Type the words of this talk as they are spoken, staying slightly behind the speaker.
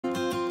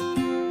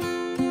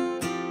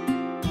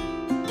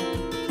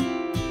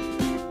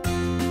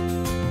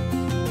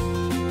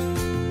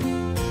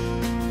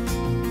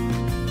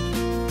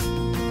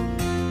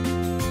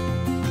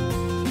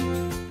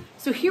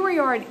So here we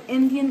are at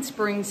Indian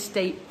Springs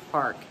State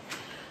Park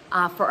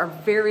for our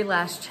very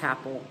last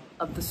chapel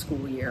of the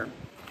school year.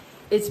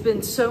 It's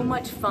been so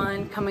much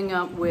fun coming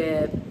up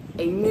with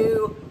a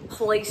new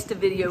place to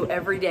video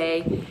every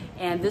day,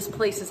 and this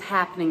place is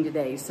happening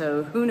today,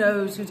 so who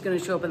knows who's going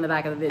to show up in the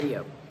back of the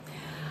video.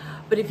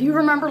 But if you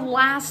remember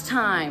last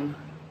time,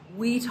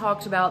 we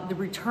talked about the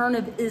return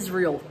of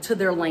Israel to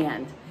their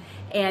land,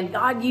 and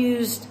God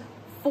used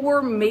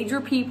 4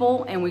 major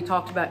people, and we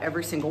talked about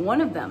every single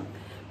one of them.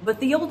 But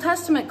the Old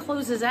Testament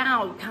closes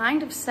out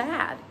kind of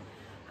sad.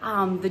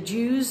 The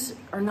Jews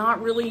are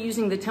not really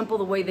using the temple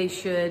the way they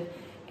should,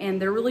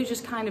 and they're really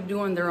just kind of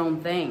doing their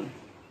own thing.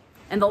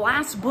 And the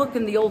last book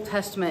in the Old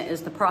Testament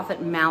is the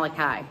prophet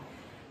Malachi.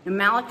 And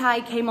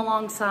Malachi came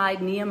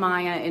alongside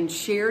Nehemiah and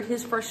shared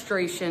his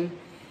frustration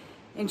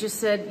and just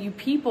said, you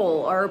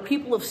people are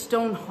people of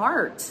stone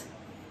hearts.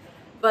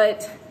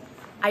 But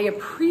I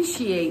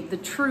appreciate the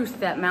truth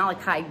that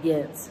Malachi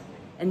gives.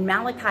 In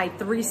Malachi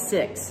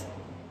 3:6,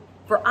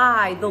 for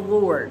I, the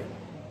Lord,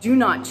 do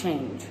not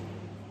change.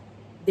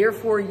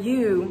 Therefore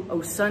you,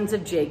 O sons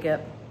of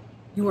Jacob,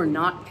 you are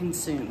not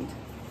consumed.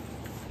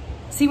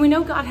 See, we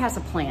know God has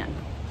a plan.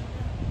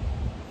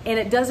 And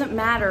it doesn't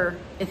matter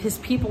if his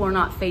people are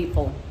not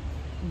faithful.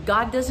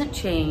 God doesn't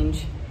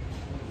change,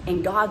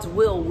 and God's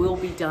will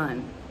be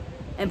done.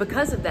 And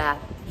because of that,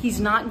 he's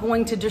not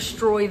going to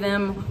destroy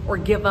them or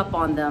give up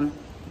on them.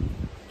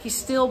 He's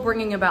still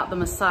bringing about the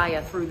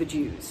Messiah through the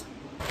Jews.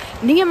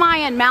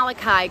 Nehemiah and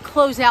Malachi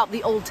close out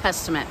the Old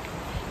Testament.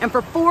 And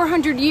for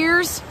 400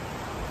 years,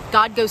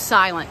 God goes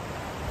silent.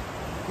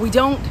 We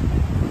don't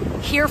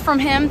hear from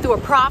him through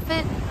a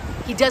prophet.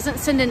 He doesn't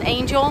send an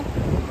angel.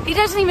 He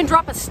doesn't even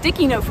drop a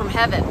sticky note from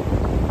heaven.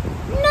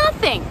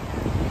 Nothing.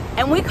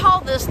 And we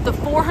call this the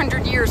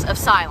 400 years of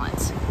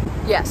silence.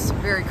 Yes,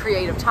 very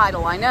creative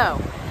title, I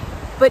know.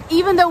 But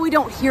even though we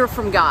don't hear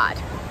from God,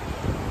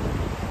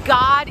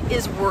 God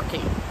is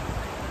working.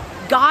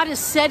 God is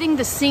setting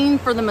the scene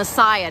for the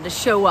Messiah to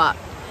show up,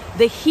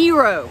 the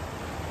hero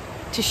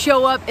to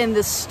show up in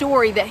the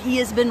story that he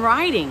has been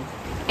writing.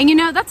 And you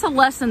know, that's a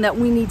lesson that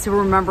we need to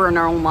remember in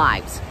our own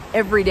lives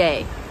every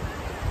day.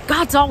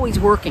 God's always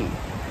working.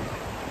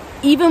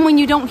 Even when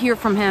you don't hear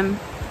from him,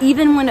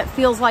 even when it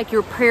feels like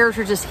your prayers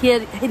are just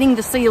hitting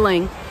the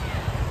ceiling,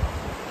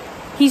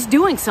 he's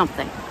doing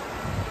something.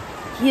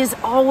 He is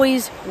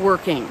always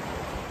working.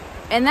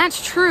 And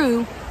that's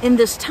true in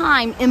this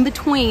time in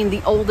between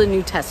the Old and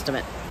New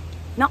Testament.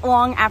 Not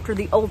long after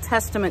the Old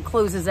Testament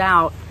closes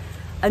out,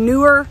 a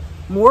newer,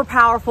 more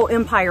powerful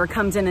empire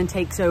comes in and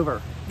takes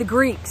over, the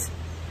Greeks.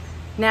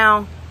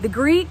 Now, the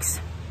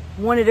Greeks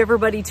wanted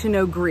everybody to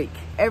know Greek.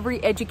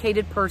 Every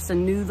educated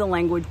person knew the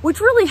language, which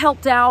really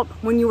helped out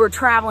when you were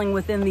traveling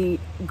within the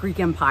Greek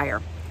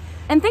Empire.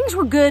 And things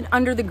were good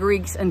under the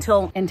Greeks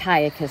until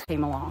Antiochus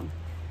came along.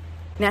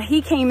 Now,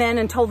 he came in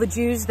and told the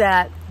Jews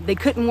that they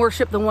couldn't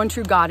worship the one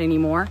true God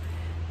anymore.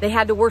 They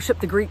had to worship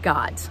the Greek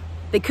gods.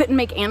 They couldn't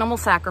make animal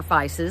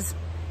sacrifices.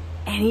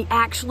 And he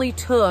actually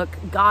took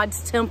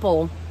God's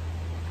temple,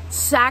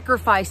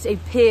 sacrificed a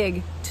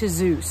pig to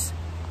Zeus.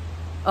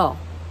 Oh,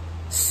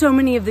 so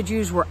many of the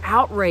Jews were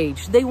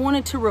outraged. They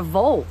wanted to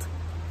revolt.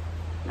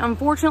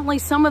 Unfortunately,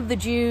 some of the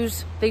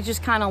Jews, they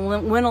just kind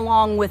of went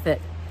along with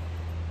it.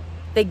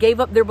 They gave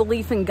up their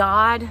belief in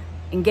God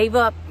and gave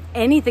up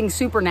anything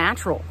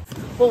supernatural.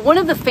 Well, one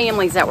of the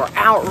families that were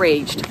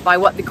outraged by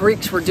what the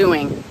Greeks were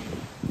doing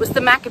was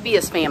the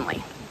Maccabeus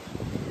family.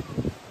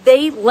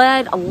 They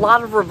led a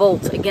lot of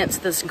revolts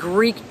against this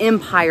Greek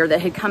empire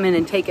that had come in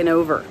and taken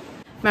over.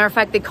 Matter of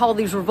fact, they call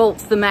these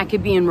revolts the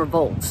Maccabean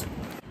revolts.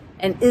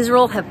 And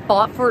Israel had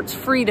fought for its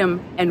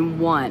freedom and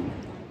won.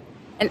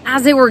 And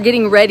as they were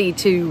getting ready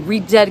to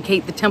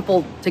rededicate the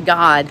temple to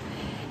God,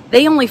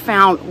 they only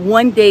found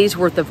 1 day's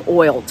worth of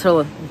oil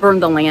to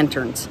burn the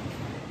lanterns.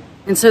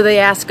 And so they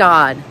asked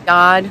God,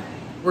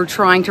 we're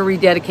trying to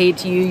rededicate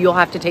to you. You'll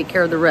have to take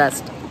care of the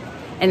rest.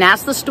 And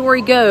as the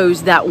story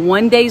goes, that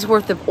 1 day's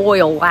worth of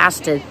oil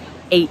lasted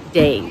 8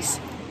 days.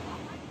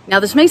 Now,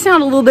 this may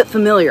sound a little bit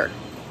familiar,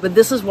 but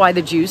this is why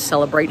the Jews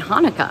celebrate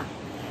Hanukkah.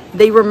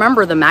 They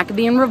remember the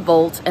Maccabean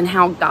revolt and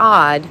how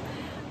God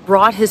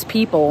brought his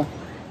people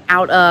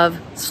out of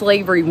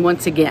slavery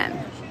once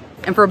again.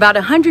 And for about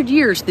 100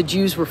 years, the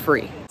Jews were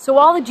free. So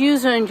while the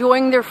Jews are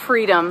enjoying their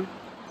freedom,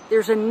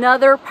 there's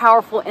another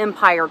powerful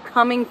empire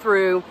coming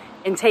through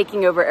and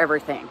taking over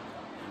everything.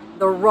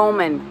 The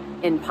Roman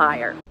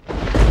Empire.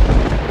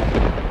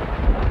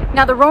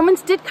 Now, the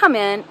Romans did come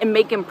in and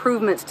make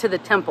improvements to the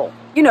temple.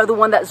 You know, the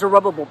one that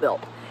Zerubbabel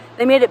built.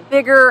 They made it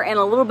bigger and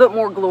a little bit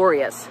more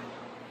glorious.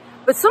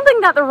 But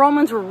something that the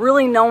Romans were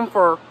really known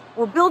for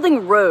were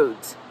building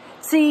roads.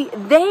 See,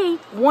 they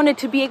wanted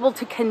to be able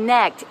to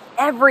connect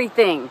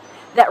everything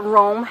that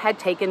Rome had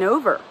taken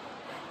over.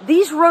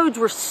 These roads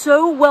were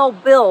so well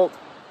built,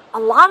 a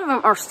lot of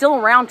them are still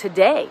around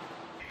today.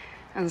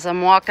 As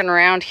I'm walking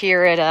around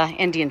here at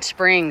Indian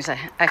Springs,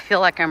 I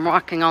feel like I'm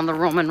walking on the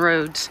Roman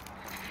roads.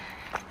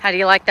 How do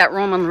you like that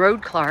Roman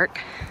road, Clark?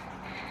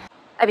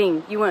 I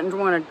mean, you wouldn't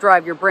want to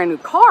drive your brand new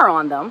car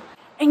on them.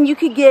 And you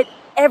could get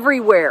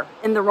everywhere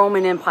in the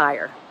Roman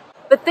Empire.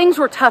 But things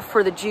were tough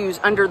for the Jews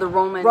under the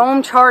Roman.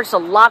 Rome charged a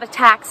lot of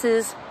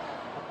taxes.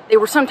 They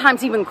were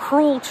sometimes even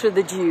cruel to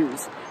the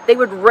Jews. They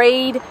would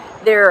raid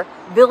their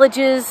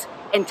villages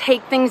and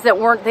take things that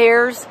weren't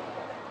theirs.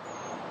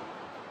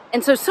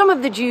 And so some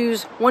of the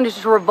Jews wanted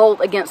to revolt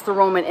against the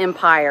Roman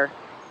Empire.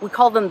 We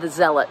call them the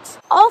Zealots.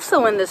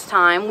 Also in this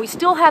time, we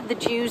still have the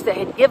Jews that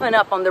had given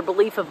up on their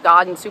belief of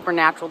God and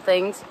supernatural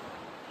things.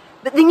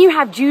 But then you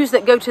have Jews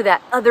that go to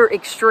that other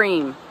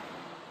extreme.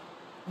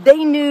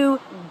 They knew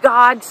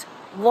God's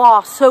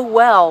law so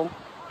well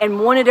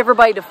and wanted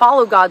everybody to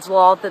follow God's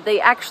law that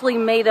they actually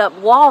made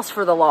up laws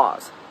for the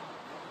laws.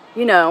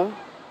 You know,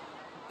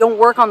 don't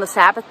work on the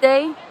Sabbath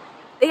day.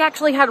 They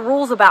actually had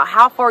rules about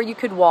how far you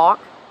could walk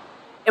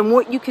and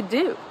what you could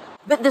do.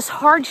 But this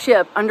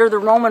hardship under the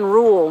Roman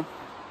rule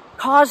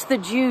caused the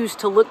Jews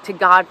to look to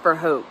God for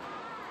hope.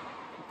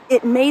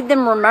 It made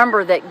them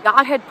remember that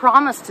God had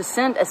promised to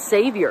send a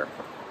Savior,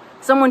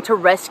 someone to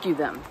rescue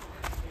them.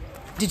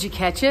 Did you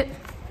catch it?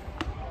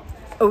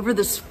 Over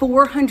this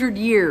 400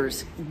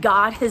 years,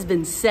 God has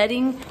been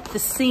setting the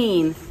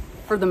scene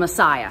for the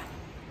Messiah.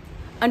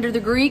 Under the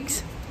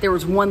Greeks, there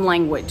was one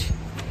language.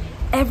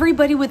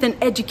 Everybody with an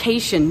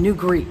education knew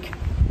Greek.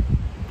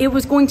 It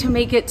was going to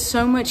make it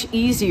so much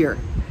easier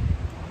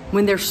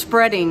when they're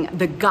spreading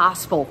the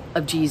gospel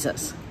of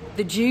Jesus.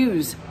 The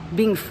Jews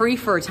being free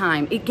for a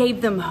time, it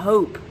gave them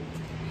hope.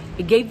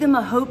 It gave them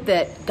a hope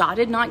that God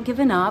had not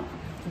given up,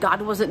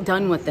 God wasn't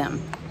done with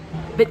them.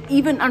 But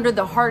even under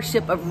the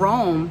hardship of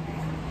Rome,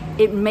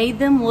 it made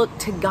them look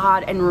to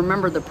God and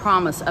remember the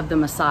promise of the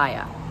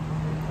Messiah.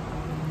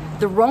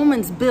 The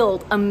Romans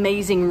built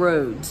amazing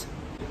roads.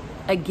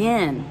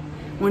 Again,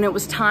 when it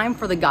was time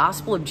for the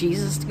gospel of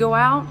Jesus to go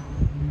out,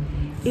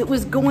 it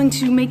was going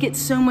to make it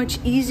so much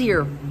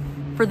easier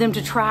for them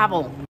to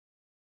travel.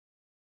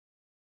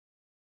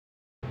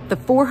 The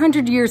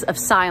 400 years of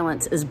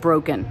silence is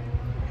broken.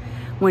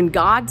 When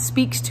God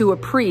speaks to a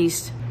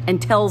priest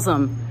and tells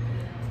him,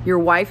 your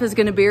wife is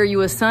going to bear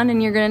you a son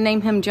and you're going to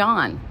name him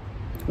John.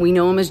 We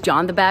know him as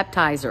John the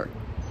Baptizer.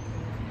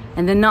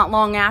 And then not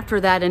long after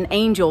that, an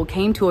angel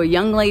came to a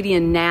young lady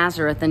in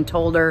Nazareth and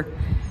told her,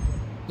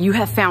 you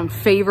have found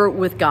favor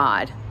with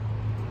God,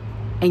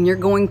 and you're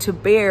going to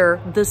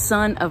bear the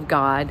Son of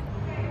God,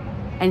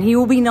 and he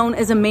will be known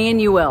as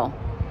Emmanuel,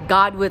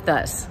 God with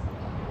us.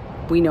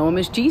 We know him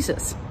as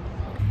Jesus.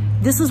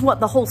 This is what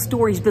the whole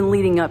story's been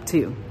leading up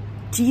to.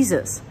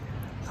 Jesus,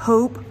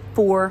 hope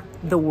for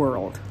the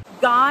world.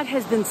 God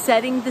has been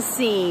setting the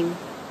scene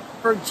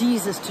for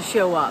Jesus to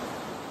show up,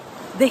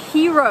 the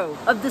hero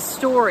of the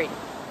story.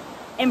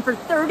 And for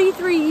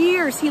 33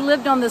 years, he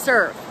lived on this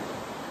earth.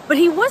 But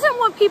he wasn't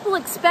what people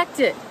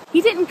expected.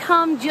 He didn't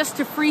come just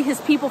to free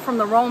his people from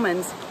the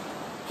Romans.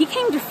 He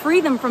came to free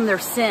them from their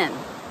sin.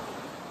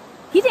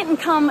 He didn't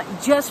come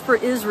just for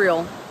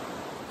Israel.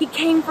 He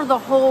came for the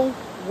whole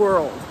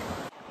world.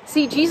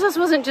 See, Jesus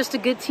wasn't just a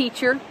good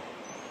teacher.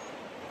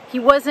 He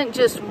wasn't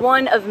just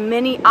one of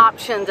many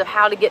options of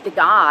how to get to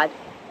God.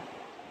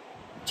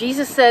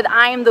 Jesus said,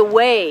 I am the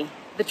way,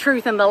 the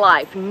truth, and the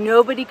life.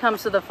 Nobody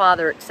comes to the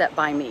Father except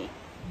by me.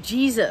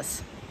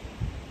 Jesus,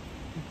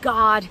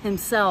 God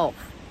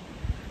himself,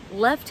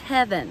 left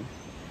heaven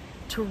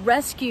to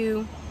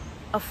rescue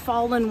a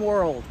fallen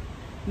world,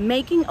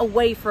 making a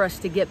way for us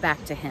to get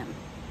back to him.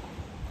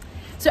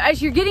 So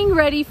as you're getting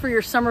ready for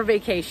your summer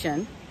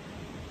vacation,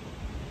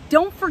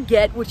 don't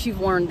forget what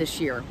you've learned this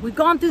year. We've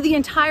gone through the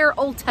entire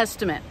Old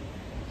Testament.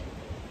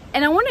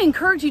 And I want to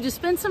encourage you to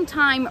spend some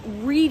time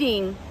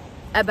reading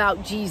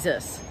about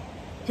Jesus,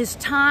 his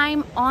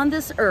time on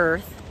this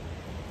earth,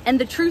 and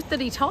the truth that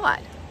he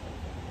taught.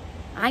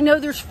 I know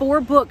there's 4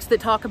 books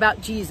that talk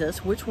about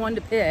Jesus, which one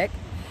to pick.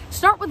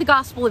 Start with the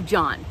Gospel of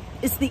John.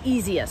 It's the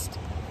easiest.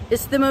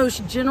 It's the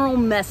most general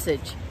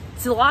message.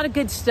 It's a lot of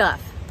good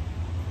stuff.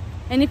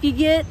 And if you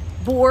get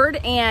bored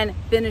and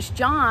finish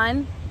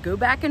John, go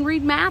back and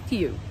read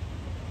Matthew.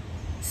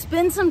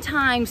 Spend some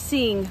time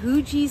seeing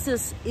who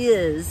Jesus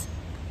is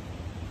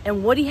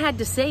and what he had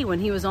to say when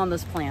he was on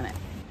this planet.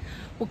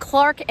 Well,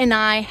 Clark and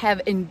I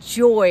have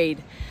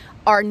enjoyed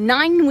our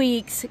 9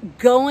 weeks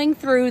going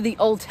through the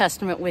Old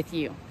Testament with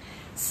you.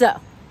 So,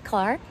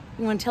 Clark,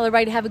 you want to tell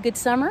everybody to have a good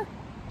summer?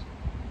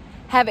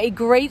 Have a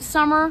great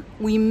summer.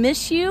 We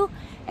miss you,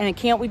 and I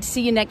can't wait to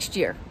see you next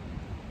year.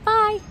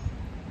 Bye.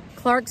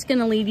 Clark's going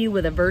to leave you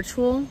with a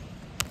virtual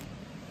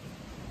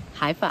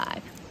high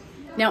five.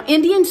 Now,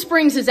 Indian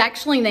Springs is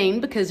actually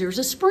named because there's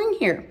a spring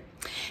here.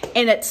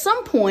 And at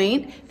some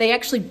point, they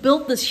actually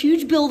built this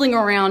huge building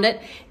around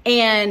it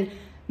and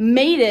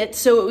made it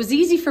so it was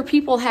easy for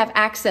people to have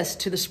access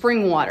to the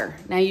spring water.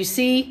 Now you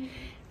see,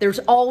 there's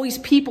always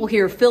people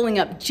here filling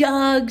up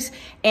jugs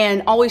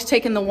and always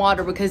taking the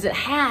water because it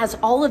has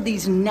all of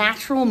these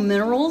natural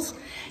minerals.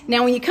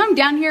 Now when you come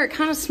down here, it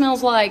kind of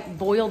smells like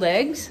boiled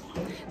eggs.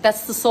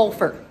 That's the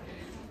sulfur.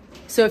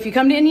 So if you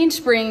come to Indian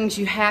Springs,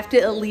 you have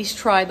to at least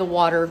try the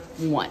water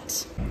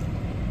once.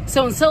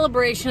 So in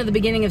celebration of the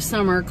beginning of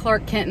summer,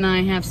 Clark Kent and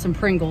I have some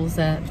Pringles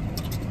that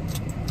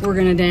we're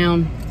gonna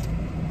down.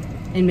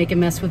 and make a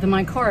mess with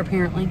my car,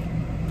 apparently.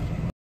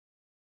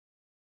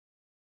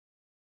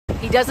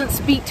 He doesn't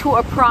speak to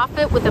a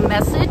prophet with a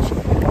message.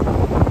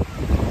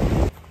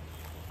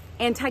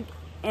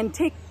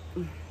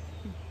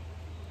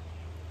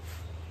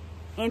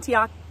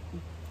 Antioch.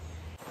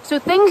 So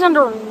things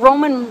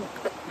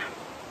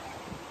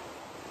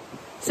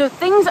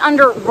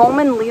under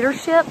Roman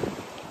leadership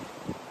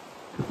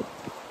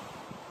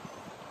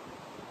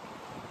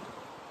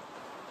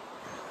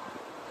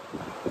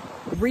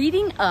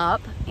reading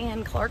up,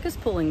 and Clark is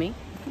pulling me.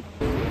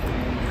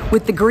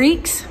 With the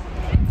Greeks,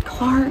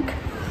 Clark.